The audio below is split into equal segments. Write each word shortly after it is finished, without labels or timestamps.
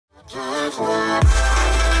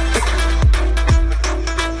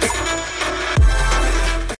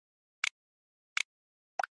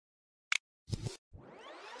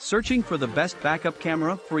Searching for the best backup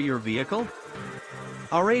camera for your vehicle?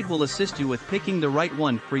 Our aid will assist you with picking the right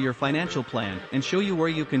one for your financial plan and show you where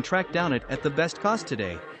you can track down it at the best cost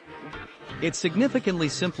today. It's significantly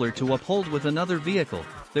simpler to uphold with another vehicle.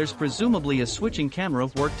 There's presumably a switching camera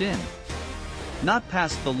worked in. Not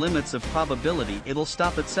past the limits of probability it'll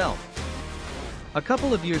stop itself. A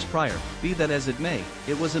couple of years prior, be that as it may,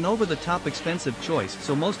 it was an over-the-top expensive choice,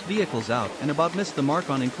 so most vehicles out and about missed the mark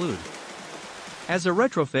on include. As a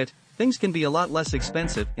retrofit, things can be a lot less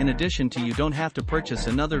expensive, in addition to you don't have to purchase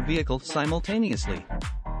another vehicle simultaneously.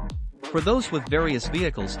 For those with various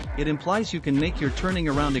vehicles, it implies you can make your turning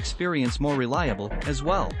around experience more reliable, as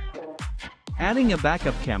well. Adding a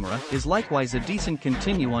backup camera is likewise a decent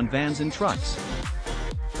continue on vans and trucks.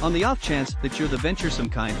 On the off chance that you're the venturesome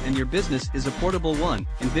kind and your business is a portable one,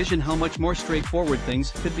 envision how much more straightforward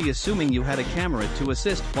things could be assuming you had a camera to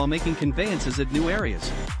assist while making conveyances at new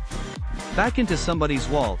areas. Back into somebody's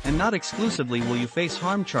wall, and not exclusively will you face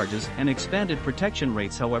harm charges and expanded protection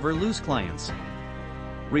rates, however lose clients.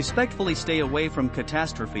 Respectfully stay away from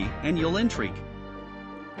catastrophe and you'll intrigue.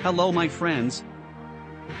 Hello my friends.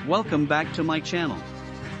 Welcome back to my channel.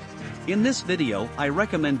 In this video I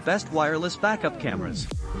recommend best wireless backup cameras.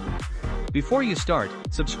 Before you start,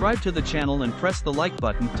 subscribe to the channel and press the like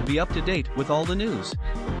button to be up to date with all the news.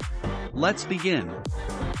 Let's begin.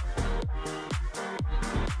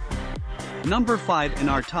 Number 5 in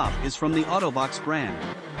our top is from the AUTO-VOX brand.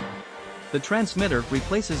 The transmitter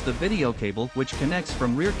replaces the video cable which connects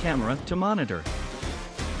from rear camera to monitor.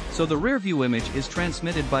 So the rear view image is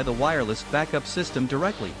transmitted by the wireless backup system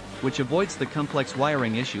directly, which avoids the complex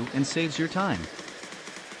wiring issue and saves your time.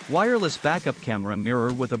 Wireless backup camera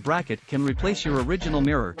mirror with a bracket can replace your original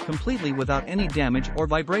mirror completely without any damage or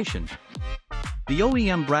vibration. The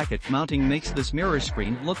OEM bracket mounting makes this mirror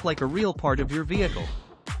screen look like a real part of your vehicle.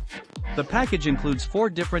 The package includes 4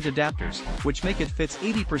 different adapters, which make it fits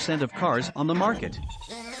 80% of cars on the market.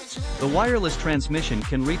 The wireless transmission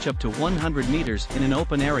can reach up to 100 meters in an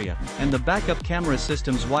open area, and the backup camera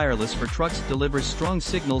system's wireless for trucks delivers strong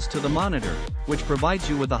signals to the monitor, which provides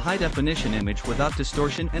you with a high-definition image without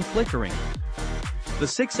distortion and flickering. The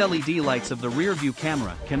 6 LED lights of the rear view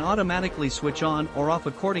camera can automatically switch on or off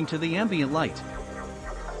according to the ambient light.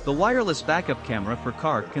 The wireless backup camera for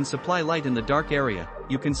car can supply light in the dark area.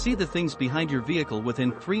 You can see the things behind your vehicle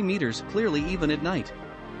within 3 meters clearly even at night.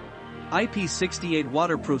 IP68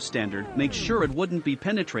 waterproof standard makes sure it wouldn't be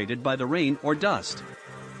penetrated by the rain or dust.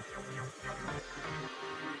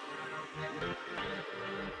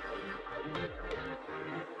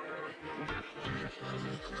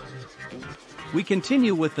 We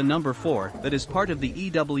continue with the number 4 that is part of the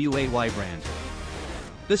EWAY brand.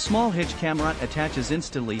 This small Hitch camera attaches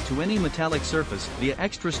instantly to any metallic surface via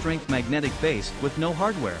extra-strength magnetic base with no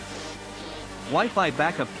hardware. Wi-Fi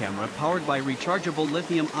backup camera powered by rechargeable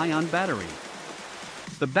lithium-ion battery.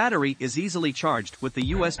 The battery is easily charged with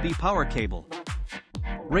the USB power cable.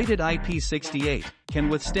 Rated IP68, can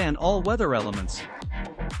withstand all weather elements.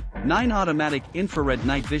 9 automatic infrared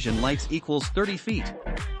night vision lights equals 30 feet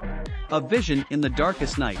of vision in the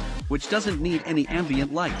darkest night, which doesn't need any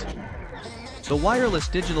ambient light. The wireless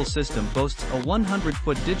digital system boasts a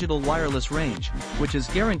 100-foot digital wireless range, which is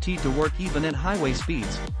guaranteed to work even at highway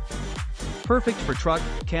speeds. Perfect for truck,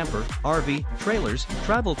 camper, RV, trailers,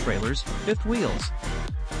 travel trailers, fifth wheels.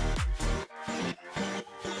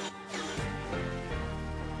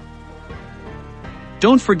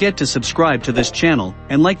 Don't forget to subscribe to this channel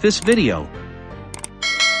and like this video.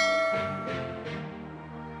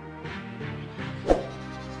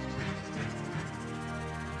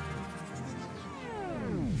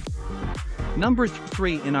 Number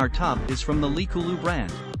 3 in our top is from the Likulu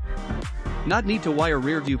brand. Not need to wire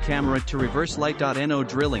rear view camera to reverse light. No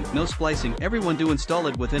drilling, no splicing, everyone do install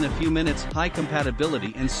it within a few minutes. High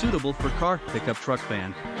compatibility and suitable for car, pickup, truck,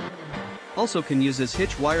 van. Also can use as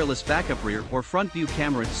Hitch wireless backup rear or front view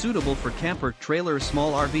camera, suitable for camper, trailer,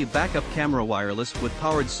 small RV. Backup camera wireless with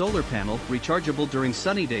powered solar panel, rechargeable during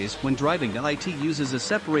sunny days when driving. The IT uses a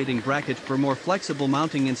separating bracket for more flexible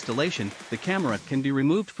mounting installation. The camera can be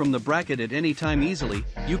removed from the bracket at any time easily.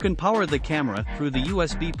 You can power the camera through the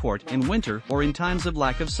USB port in winter or in times of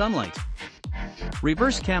lack of sunlight.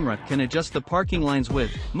 Reverse camera can adjust the parking lines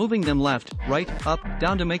width, moving them left, right, up,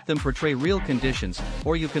 down to make them portray real conditions,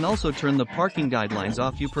 or you can also turn the parking guidelines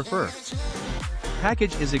off you prefer.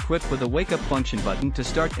 Package is equipped with a wake-up function button to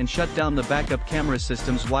start and shut down the backup camera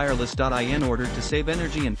system's wireless. In order to save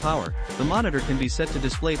energy and power, the monitor can be set to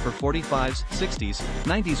display for 45s, 60s,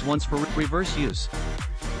 90s once for reverse use.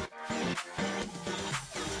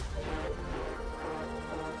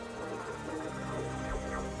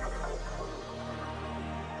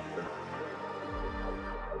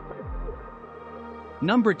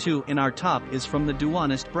 Number 2 in our top is from the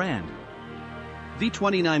DoHonest brand.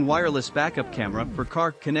 V29 wireless backup camera for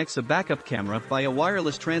car connects a backup camera via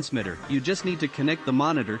wireless transmitter. You just need to connect the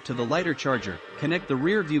monitor to the lighter charger, connect the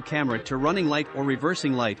rear view camera to running light or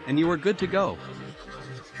reversing light, and you are good to go.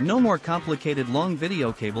 No more complicated long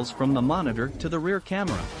video cables from the monitor to the rear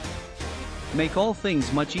camera. Make all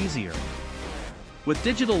things much easier. With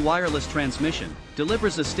digital wireless transmission,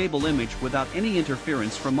 delivers a stable image without any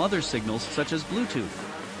interference from other signals such as Bluetooth.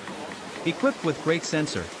 Equipped with great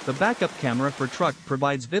sensor, the backup camera for truck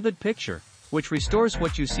provides vivid picture, which restores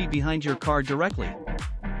what you see behind your car directly.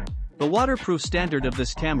 The waterproof standard of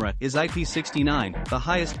this camera is IP69, the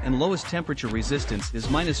highest and lowest temperature resistance is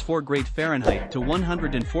 -4 grade Fahrenheit to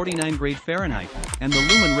 149 grade Fahrenheit, and the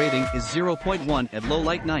lumen rating is 0.1 at low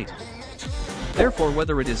light night. Therefore,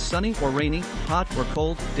 whether it is sunny or rainy, hot or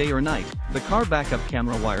cold, day or night, the car backup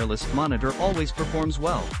camera wireless monitor always performs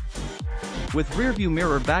well. With rear-view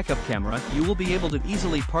mirror backup camera, you will be able to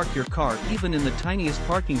easily park your car even in the tiniest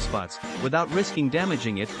parking spots, without risking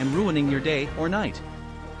damaging it and ruining your day or night.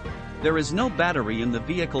 There is no battery in the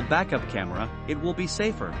vehicle backup camera, it will be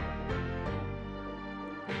safer.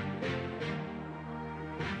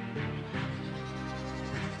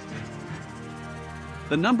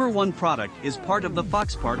 The number 1 product is part of the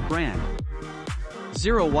Foxpark brand.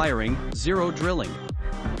 Zero wiring, zero drilling.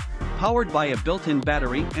 Powered by a built-in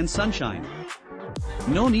battery and sunshine.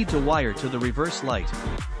 No need to wire to the reverse light.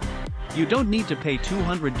 You don't need to pay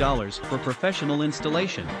 $200 for professional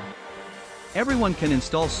installation. Everyone can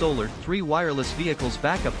install Solar 3 wireless vehicles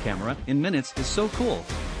backup camera in minutes is so cool.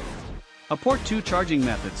 Support 2 charging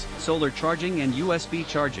methods, solar charging and USB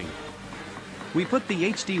charging. We put the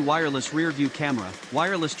HD wireless rear view camera,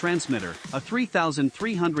 wireless transmitter, a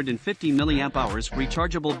 3350 mAh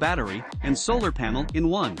rechargeable battery, and solar panel in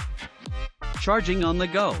one. Charging on the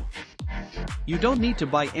go. You don't need to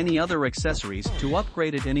buy any other accessories to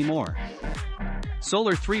upgrade it anymore.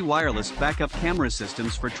 Solar 3 wireless backup camera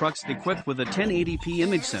systems for trucks equipped with a 1080p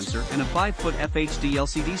image sensor and a 5-foot FHD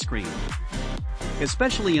LCD screen.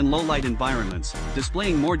 Especially in low-light environments,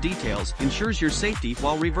 displaying more details ensures your safety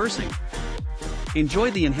while reversing.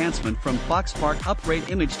 Enjoy the enhancement from Foxpark Upgrade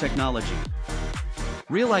Image Technology.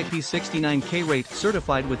 Real IP69K rate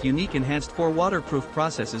certified with unique enhanced 4 waterproof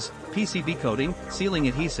processes, PCB coating, sealing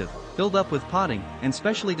adhesive, filled up with potting, and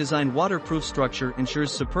specially designed waterproof structure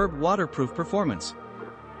ensures superb waterproof performance.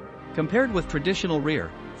 Compared with traditional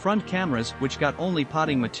rear, front cameras which got only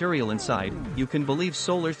potting material inside, you can believe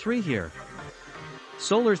Solar 3 here.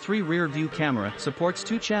 Solar 3 rear view camera supports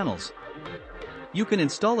 2 channels. You can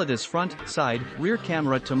install it as front, side, rear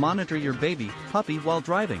camera to monitor your baby, puppy while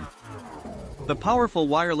driving. The powerful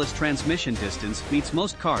wireless transmission distance meets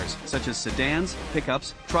most cars, such as sedans,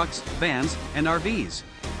 pickups, trucks, vans, and RVs.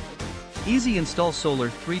 Easy install Solar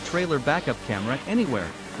 3 trailer backup camera anywhere,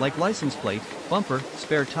 like license plate, bumper,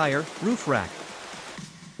 spare tire, roof rack.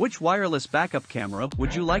 Which wireless backup camera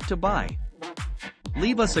would you like to buy?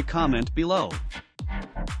 Leave us a comment below.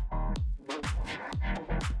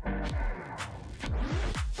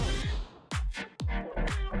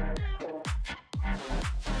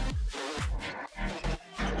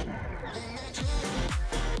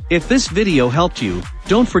 If this video helped you,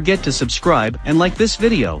 don't forget to subscribe and like this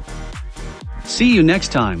video. See you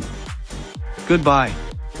next time. Goodbye.